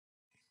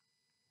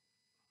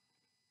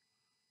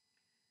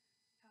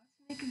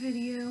Make a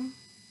video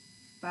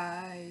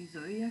by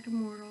Zodiac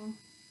Immortal.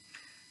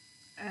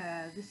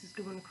 This is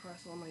going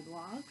across all my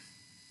blogs,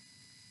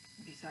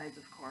 besides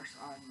of course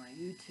on my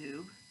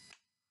YouTube.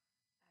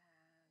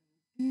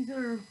 These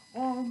are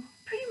all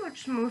pretty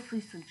much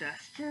mostly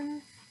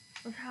suggestions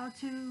of how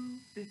to,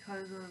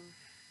 because of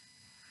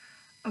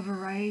a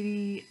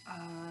variety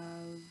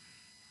of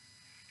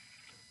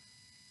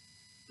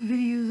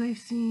videos I've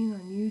seen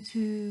on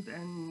YouTube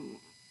and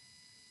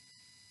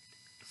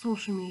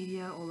social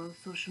media, although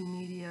social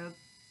media,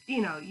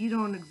 you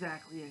don't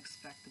exactly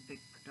expect a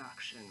big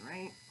production,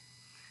 right?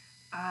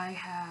 I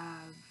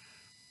have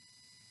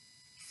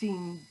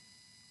seen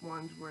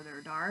ones where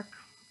they're dark.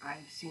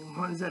 I've seen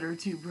ones that are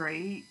too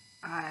bright.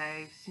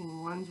 I've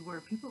seen ones where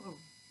people are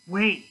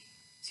way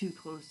too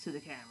close to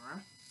the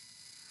camera.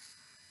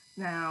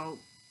 Now,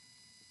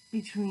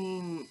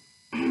 between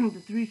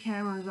the three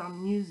cameras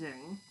I'm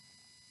using,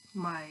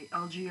 my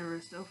LG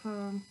Aristo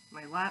phone,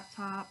 my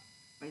laptop,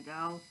 my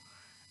Dell,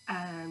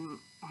 and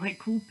my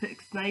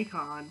Coolpix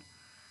Nikon,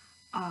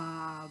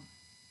 I'm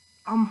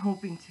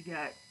hoping to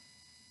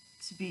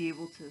be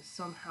able to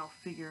somehow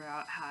figure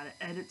out how to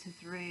edit to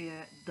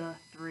the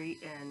three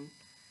in,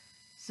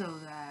 so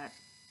that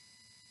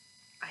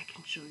I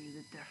can show you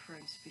the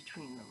difference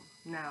between them.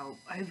 Now,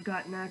 I've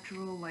got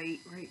natural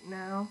light right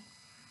now,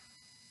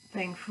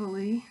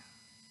 thankfully,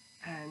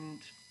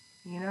 and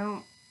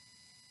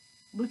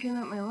looking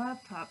at my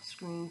laptop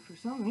screen, for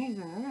some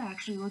reason it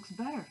actually looks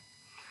better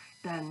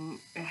than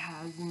it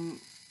has in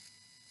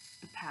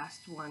the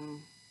past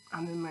when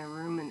I'm in my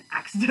room and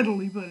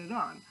accidentally put it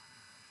on.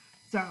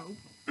 So,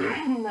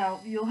 now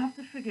you'll have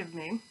to forgive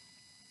me,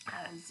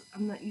 as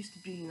I'm not used to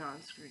being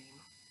on screen.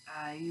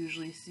 I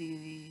usually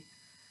see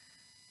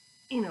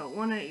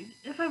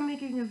if I'm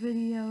making a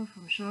video, if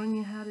I'm showing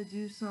you how to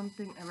do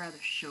something, I'd rather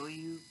show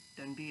you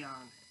than be on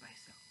it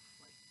myself.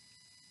 Like,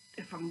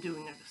 if I'm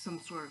doing some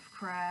sort of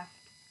craft,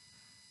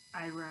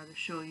 I'd rather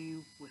show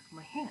you with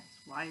my hands.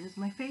 Why does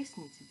my face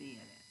need to be in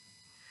it?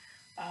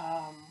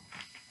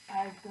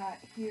 I've got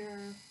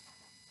here,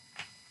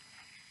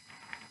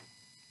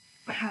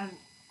 I had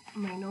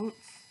my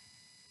notes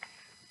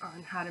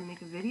on how to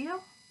make a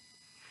video.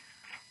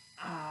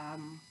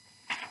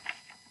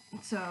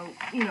 So,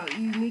 you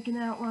make an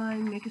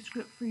outline, make a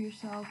script for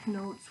yourself,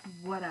 notes,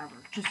 whatever.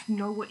 Just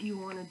know what you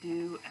want to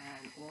do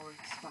and all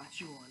the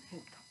spots you want to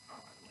hit on,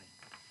 like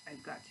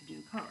I've got to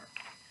do cover.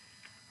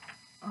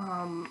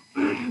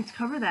 To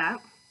cover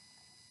that,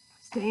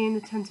 stay in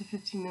the 10 to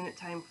 15 minute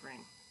time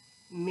frame.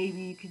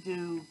 Maybe you could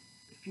do,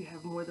 if you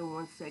have more than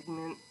one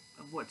segment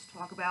of what to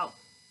talk about,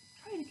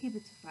 try to keep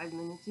it to 5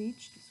 minutes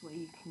each. This way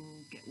you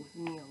can get with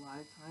me a lot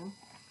of time.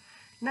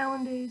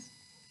 Nowadays,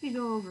 if you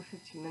go over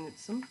 15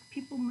 minutes, some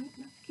people might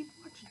not keep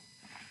watching.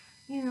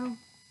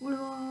 With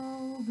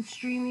all the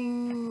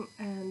streaming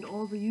and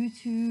all the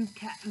YouTube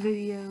cat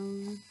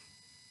videos,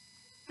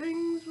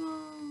 things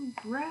will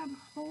grab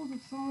hold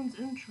of someone's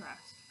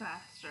interest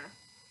faster.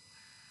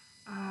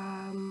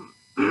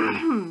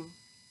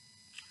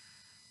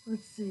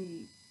 Let's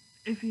see,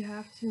 if you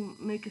have to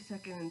make a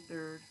second and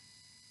third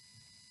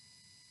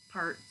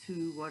part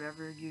to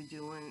whatever you're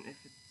doing,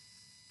 if the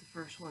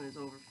first one is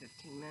over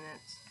 15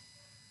 minutes,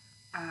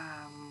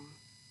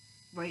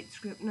 write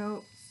script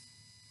notes,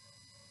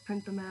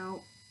 print them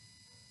out,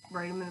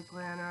 write them in a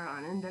planner,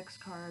 on index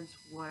cards,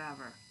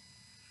 whatever.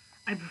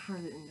 I prefer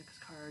the index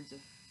cards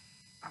if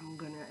I'm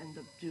gonna end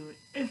up doing,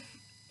 if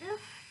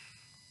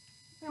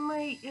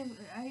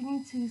I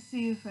need to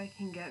see if I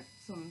can get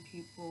some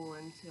people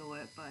into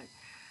it, but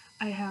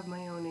I have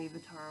my own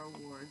Avatar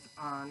awards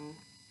on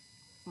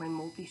my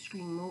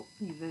multi-screen,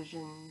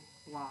 multi-vision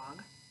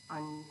blog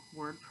on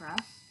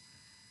WordPress,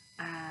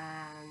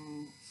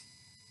 and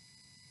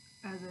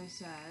as I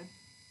said,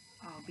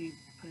 I'll be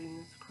putting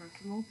this across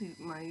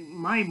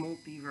my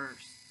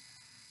multiverse.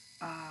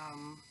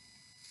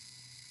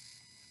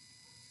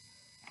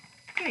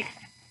 Great.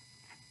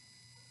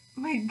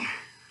 My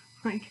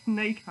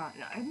Nikon.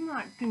 I'm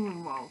not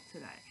doing well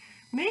today.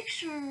 Make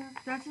sure,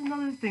 that's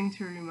another thing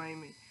to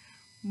remind me.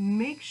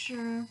 Make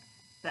sure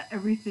that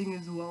everything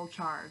is well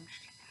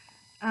charged.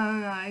 I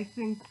don't know, I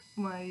think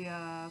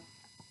my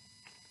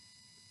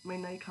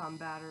Nikon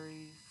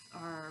batteries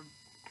are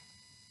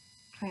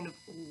kind of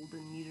old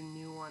and need a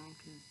new one,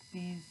 because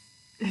these,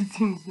 it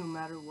seems no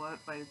matter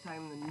what, by the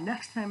time the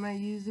next time I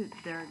use it,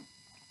 they're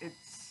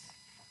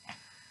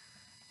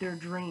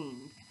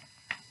drained.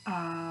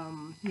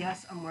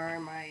 Yes, I'm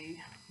wearing my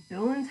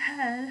Billings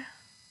Head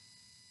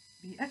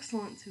Be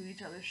Excellent to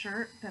Each Other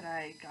shirt that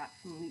I got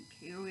from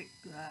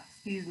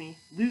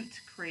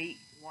Loot Crate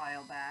a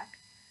while back.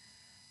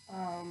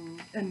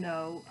 And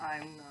no,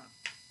 I'm not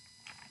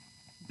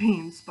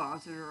being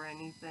sponsored or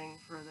anything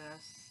for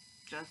this,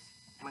 just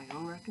my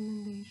own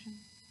recommendation.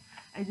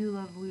 I do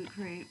love Loot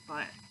Crate,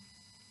 but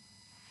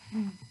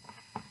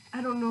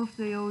I don't know if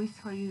they always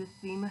tell you the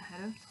theme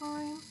ahead of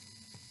time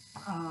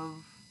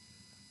of,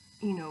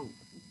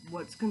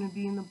 what's going to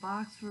be in the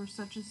box for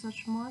such and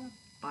such month,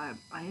 but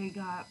I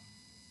got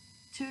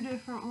two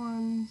different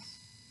ones.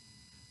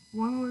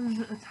 One was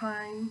a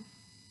time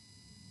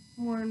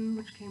one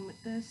which came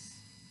with this,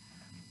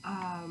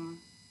 a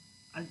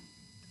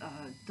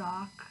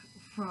dock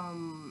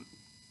from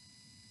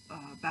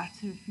Back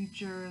to the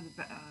Future,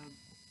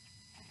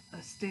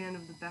 a stand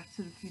of the Back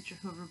to the Future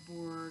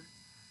hoverboard,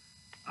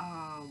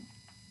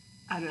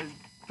 and a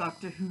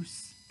Doctor Who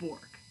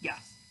spork.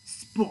 Yes,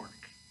 spork.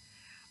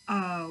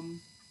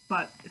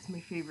 But it's my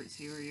favorite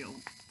cereal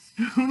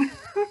spoon.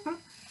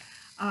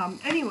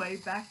 Anyway,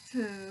 back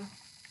to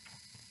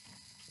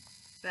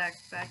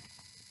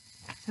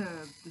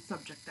the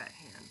subject at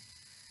hand.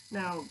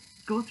 Now,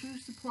 go through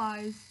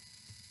supplies,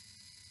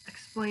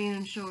 explain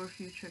and show a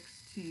few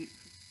tricks to you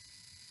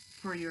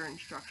for your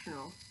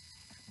instructional.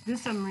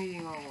 This I'm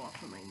reading all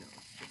off of my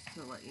notes, just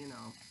to let you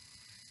know.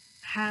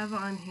 Have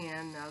on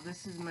hand, now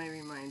this is my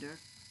reminder,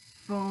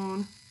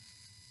 phone,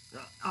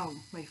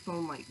 my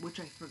phone light, which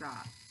I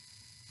forgot.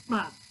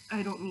 But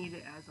I don't need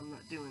it as I'm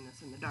not doing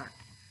this in the dark.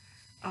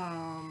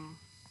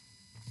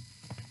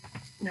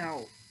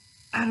 Now,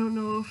 I don't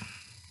know if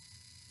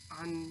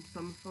on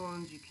some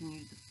phones you can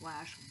use the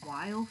flash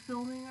while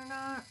filming or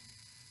not,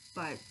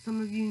 but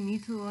some of you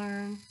need to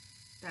learn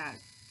that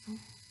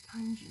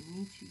sometimes you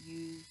need to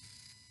use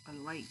a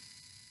light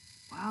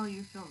while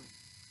you're filming.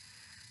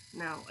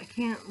 Now, I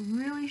can't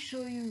really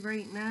show you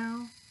right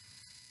now,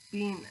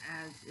 being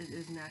as it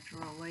is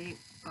natural light,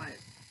 but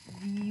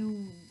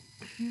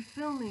if you're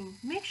filming,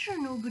 make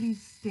sure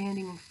nobody's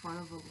standing in front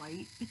of a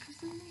light, because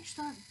then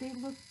they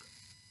look,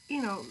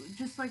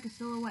 just like a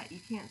silhouette. You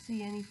can't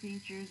see any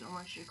features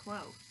unless you're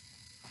close.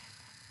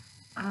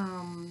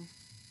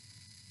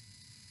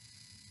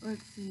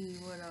 Let's see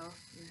what else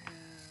we have.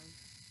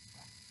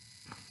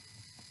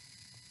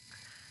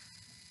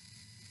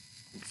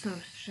 So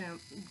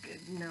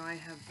now I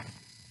have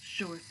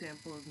show a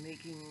sample of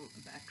making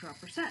a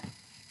backdropper set.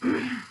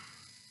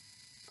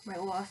 My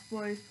Lost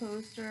Boys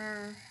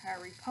poster,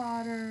 Harry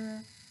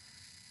Potter,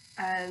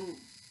 and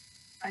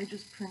I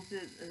just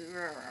printed,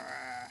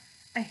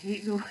 I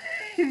hate the way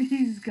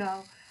these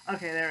go.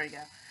 Okay, there we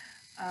go.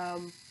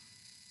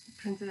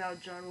 Printed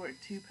out John Wick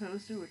 2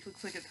 poster, which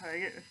looks like a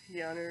target of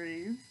Keanu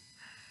Reeves.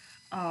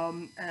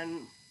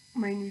 And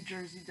my New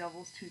Jersey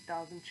Devils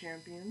 2000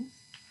 champions.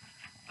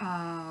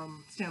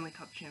 Stanley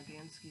Cup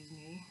champion, excuse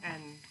me.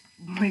 And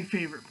my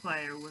favorite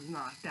player was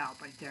knocked out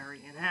by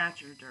Darian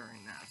Hatcher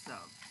during that. So,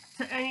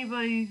 to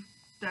anybody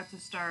that's a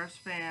Stars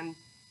fan,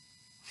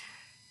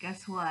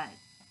 guess what?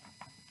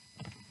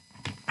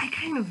 I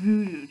kind of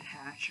voodooed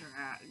Hatcher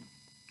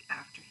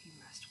after he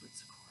messed with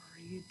Sakura.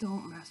 You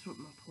don't mess with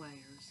my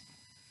players.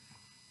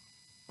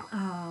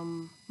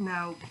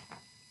 Now,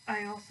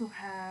 I also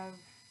have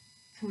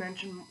to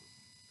mention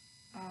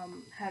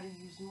how to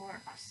use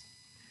marks.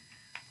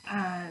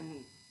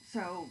 And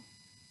so,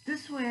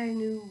 this way I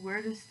knew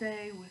where to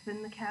stay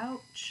within the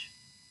couch,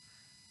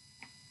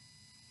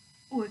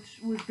 which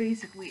was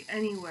basically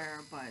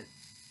anywhere, but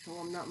so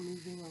I'm not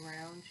moving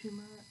around too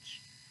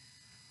much.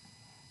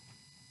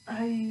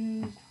 I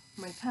used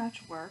my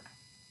patchwork,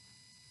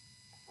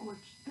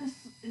 which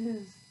this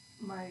is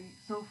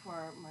so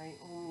far my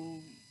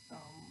only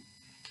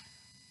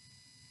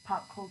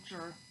pop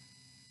culture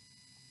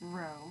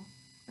row.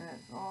 And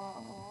it's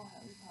all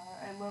Harry Potter.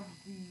 I love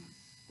these.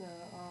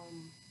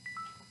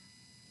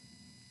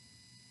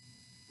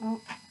 Oh,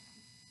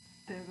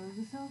 there goes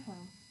the cell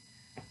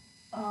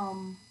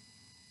phone.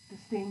 The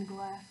stained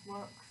glass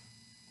looks.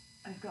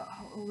 I've got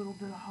a little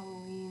bit of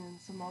Halloween and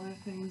some other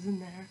things in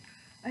there.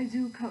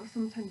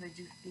 Sometimes I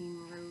do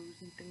theme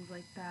rows and things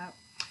like that.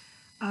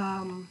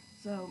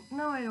 So,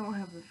 no, I don't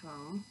have the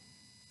phone.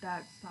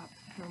 That stopped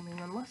filming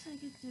unless I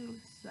could do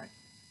a sec.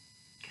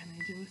 Can I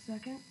do a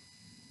second?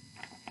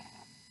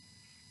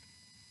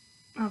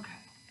 Okay.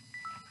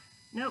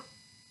 Nope.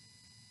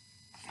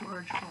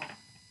 Storage full.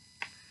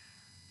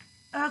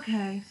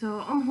 Okay, so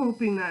I'm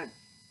hoping that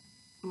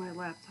my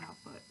laptop,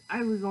 but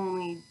I was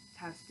only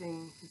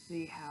testing to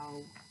see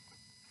how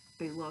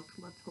they looked.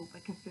 Let's hope I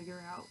can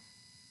figure out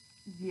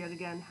yet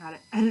again how to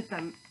edit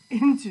them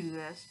into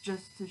this,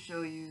 just to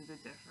show you the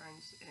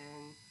difference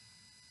in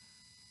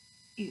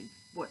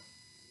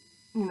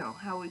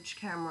how each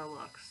camera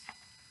looks.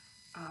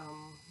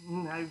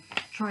 I've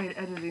tried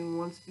editing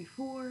once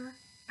before,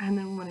 and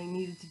then when I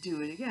needed to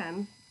do it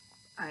again,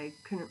 I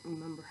couldn't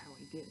remember how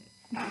I did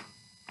it.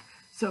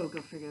 So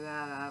go figure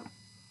that out.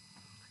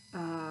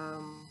 Now,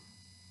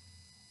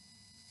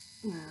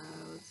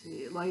 let's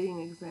see,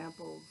 lighting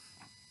examples.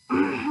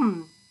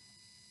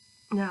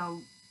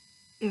 Now,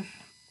 if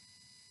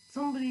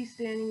somebody's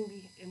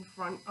standing in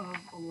front of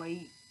a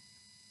light,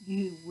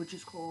 which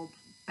is called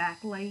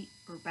backlight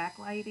or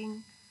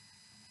backlighting,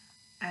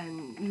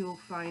 and you'll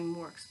find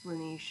more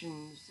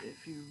explanations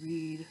if you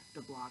read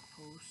the blog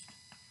post.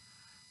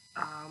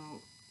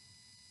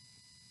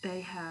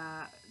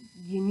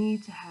 You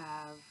need to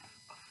have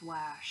a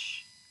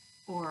flash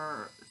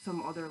or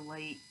some other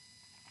light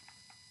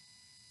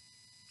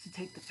to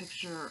take the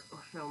picture or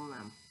film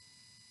them.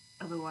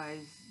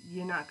 Otherwise,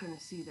 you're not going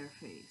to see their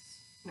face.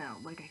 Now,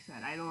 like I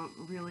said, I don't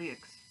really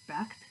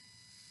expect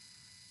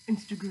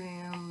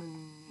Instagram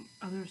and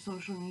other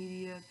social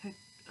media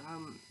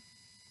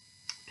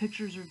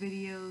pictures or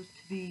videos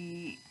to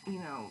be, you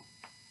know,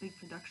 big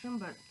production,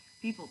 but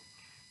people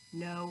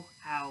know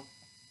how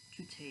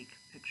to take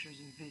pictures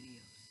and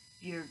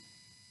videos.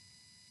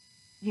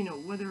 You know,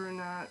 whether or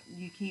not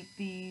you keep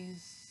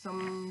these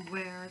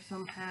somewhere,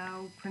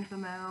 somehow, print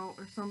them out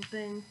or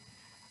something.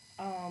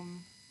 Where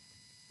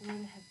the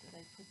heck did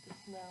I put this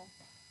now?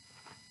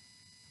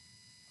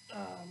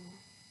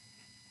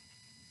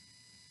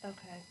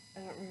 Okay, I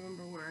don't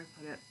remember where I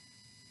put it.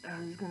 I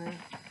was gonna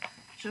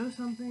show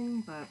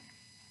something, but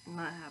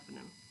not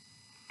happening.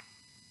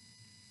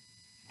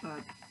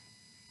 But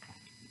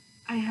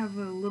I have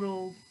this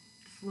little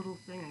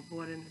thing I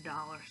bought in the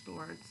dollar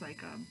store. It's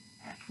like a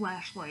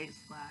flashlight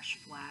slash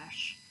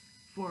flash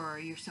for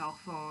your cell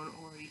phone,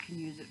 or you can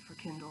use it for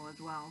Kindle as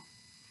well.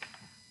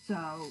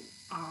 So,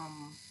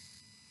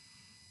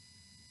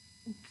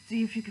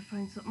 see if you can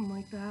find something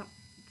like that.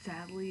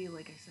 Sadly,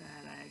 like I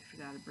said, I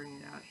forgot to bring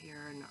it out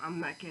here, and I'm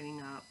not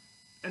getting up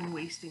and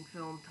wasting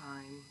film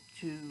time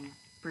to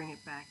bring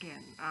it back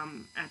in.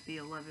 I'm at the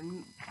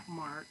 11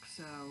 mark,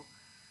 so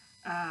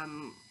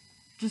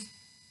just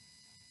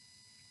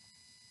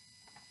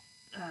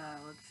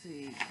let's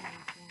see.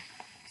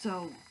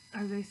 So,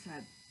 as I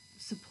said,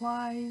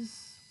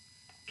 supplies,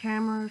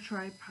 camera,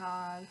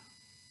 tripod,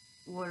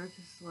 water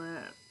to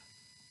slip.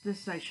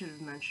 This I should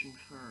have mentioned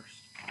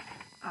first.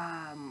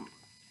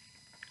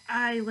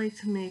 I like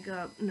to make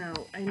up. Now,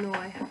 I know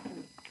I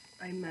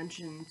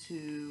mentioned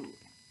to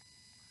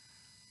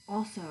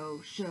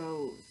also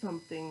show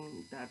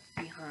something that's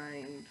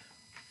behind,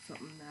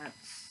 something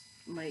that's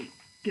might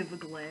give a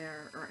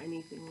glare or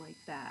anything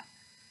like that.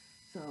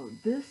 So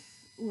this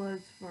was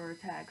for a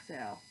tag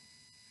sale,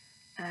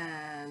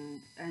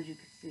 and as you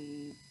can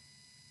see,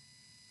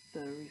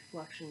 the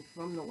reflection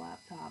from the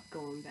laptop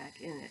going back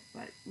in it.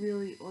 But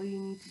really, all you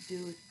need to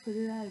do is put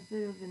it at a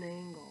bit of an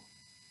angle,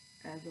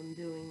 as I'm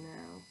doing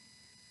now.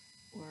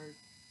 Or,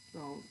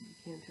 well, you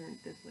can't turn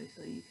it this way,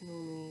 so you can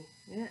only,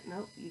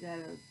 nope, you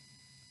gotta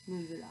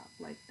move it up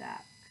like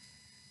that.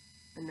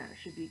 And that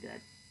should be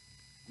good.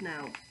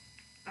 Now,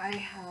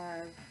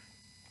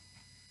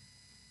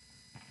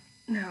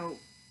 now,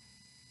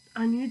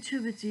 on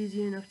YouTube it's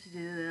easy enough to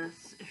do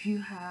this. If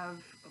you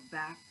have a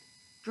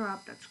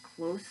backdrop that's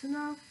close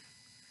enough,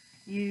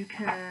 you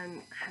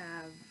can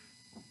have,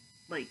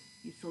 like,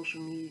 your social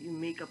media, you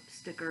make up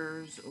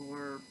stickers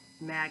or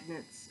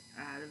magnets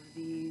out of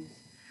these.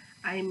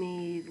 I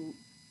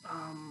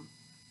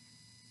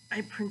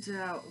printed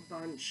out a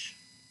bunch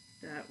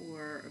that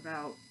were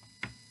about,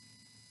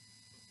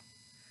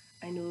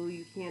 I know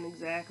you can't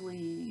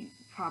exactly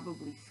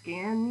probably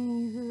scan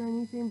these or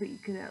anything, but you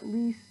can at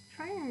least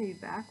try and read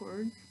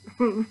backwards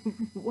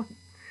what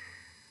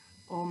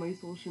all my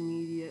social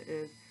media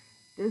is.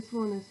 This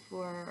one is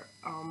for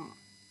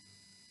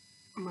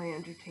my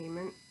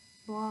entertainment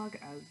blog,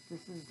 as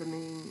this is the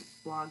main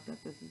blog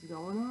that this is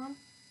going on,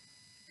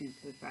 due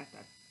to the fact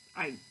that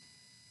I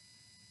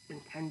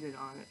intended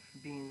on it for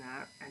being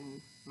that,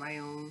 and my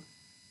own,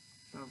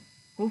 so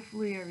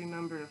hopefully I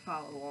remember to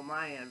follow all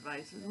my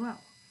advice as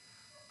well.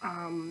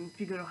 If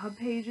you go to Hub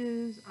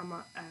Pages, I'm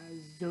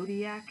as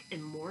Zodiac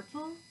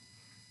Immortal,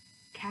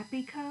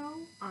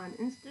 Capico on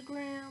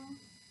Instagram,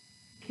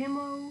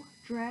 Kimo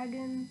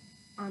Dragon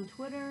on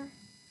Twitter,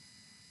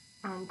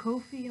 on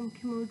Ko-fi I'm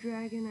Kimo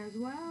Dragon as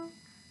well,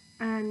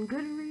 and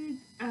Goodreads,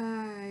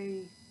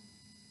 I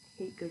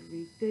hate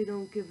Goodreads. They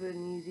don't give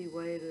an easy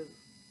way to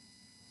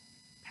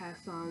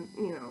pass on,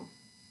 you know,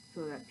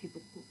 so that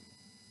people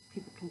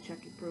can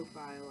check your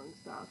profile and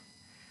stuff.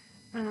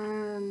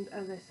 And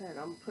as I said,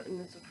 I'm putting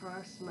this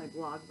across my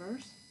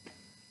blogverse.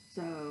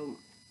 So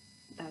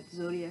that's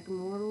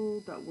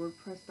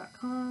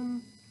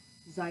zodiacimmortal.wordpress.com,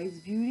 Zei's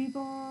Beauty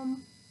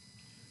Balm,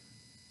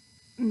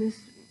 Miss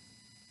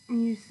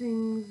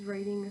Musing's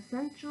Writing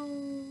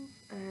Essentials,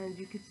 and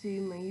you can see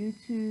my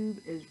YouTube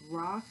is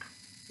Rock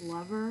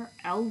Lover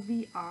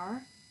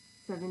LVR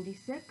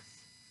 76.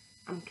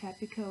 I'm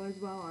Capico as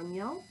well on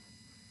Yelp,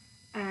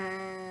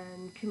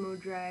 and Kimo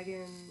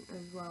Dragon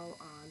as well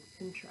on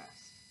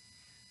Pinterest.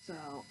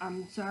 So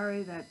I'm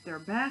sorry that they're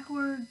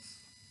backwards,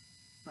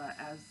 but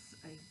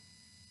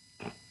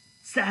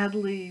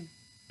sadly,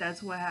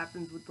 that's what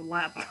happens with the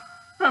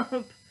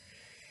laptop.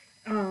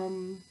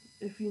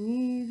 If you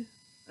need,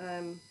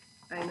 I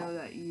know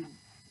that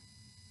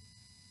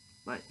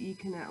but you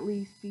can at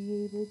least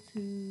be able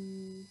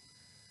to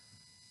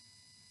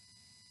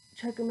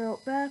check them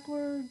out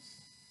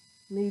backwards.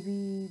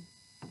 Maybe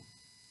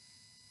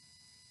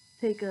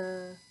take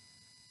a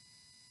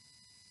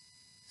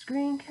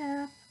screen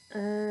cap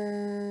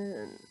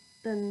and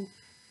then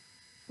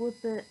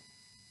flip it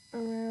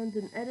around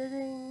in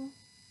editing.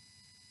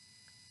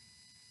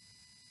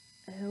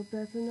 I hope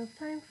that's enough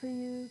time for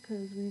you,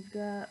 because we've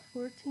got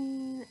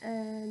 14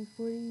 and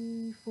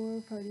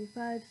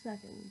 45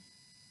 seconds.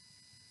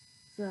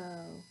 So,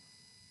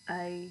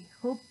 I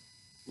hope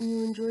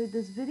you enjoyed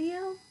this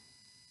video.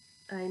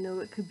 I know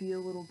it could be a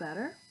little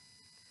better,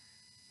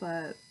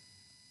 but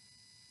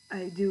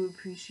I do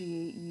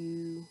appreciate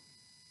you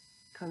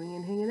coming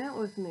and hanging out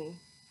with me.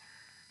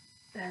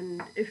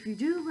 And if you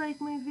do like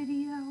my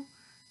video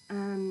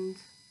and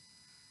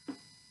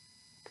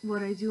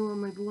what I do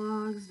on my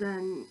blogs,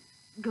 then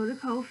go to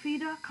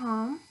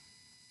Ko-fi.com,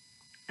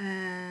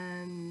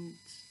 and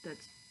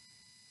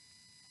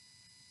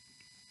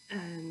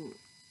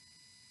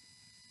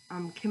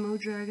I'm Kimmo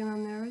Dragon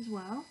on there as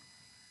well,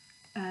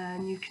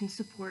 and you can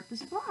support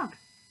this blog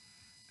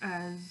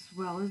as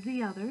well as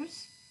the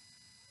others.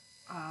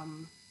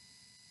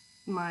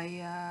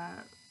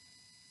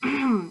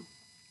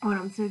 What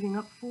I'm saving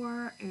up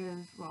for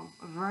is, well,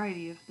 a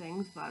variety of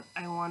things, but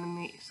I want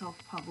to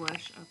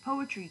self-publish a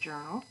poetry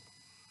journal,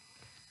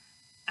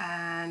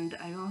 and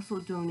I also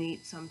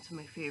donate some to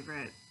my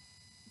favorite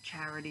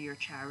charity or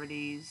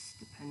charities,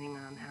 depending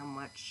on how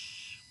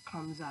much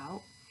comes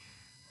out.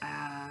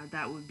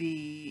 That would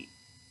be,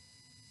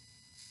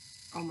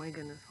 oh my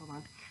goodness, hold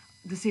on,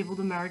 Disabled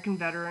American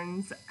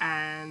Veterans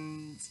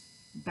and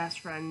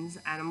Best Friends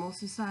Animal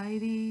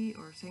Society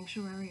or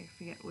Sanctuary, I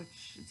forget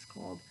which it's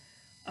called.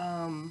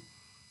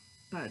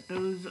 But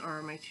those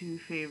are my two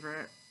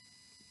favorite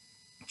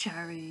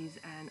charities,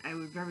 and I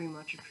would very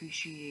much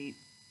appreciate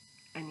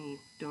any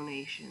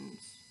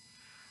donations.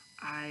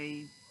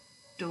 I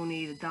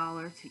donate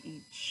 $1 to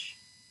each,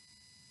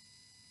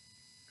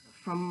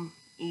 from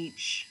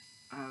each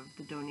of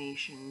the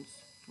donations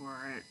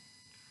for it.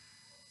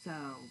 So,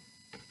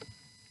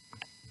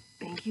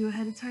 thank you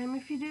ahead of time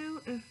if you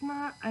do. If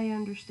not, I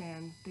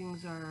understand.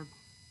 Things are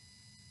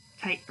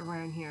tight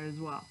around here as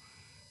well.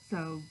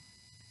 So,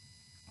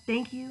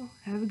 thank you,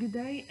 have a good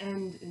day,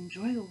 and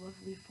enjoy the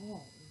lovely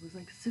fall. It was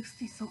like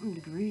 60-something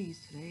degrees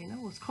today, and it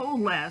was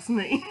cold last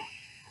night.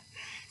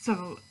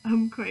 So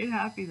I'm quite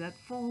happy that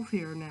fall's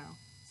here now.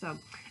 So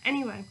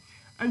anyway,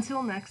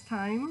 until next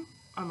time,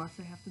 unless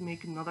I have to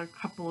make another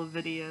couple of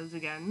videos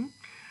again,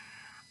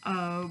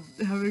 have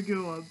a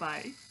good one,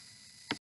 bye.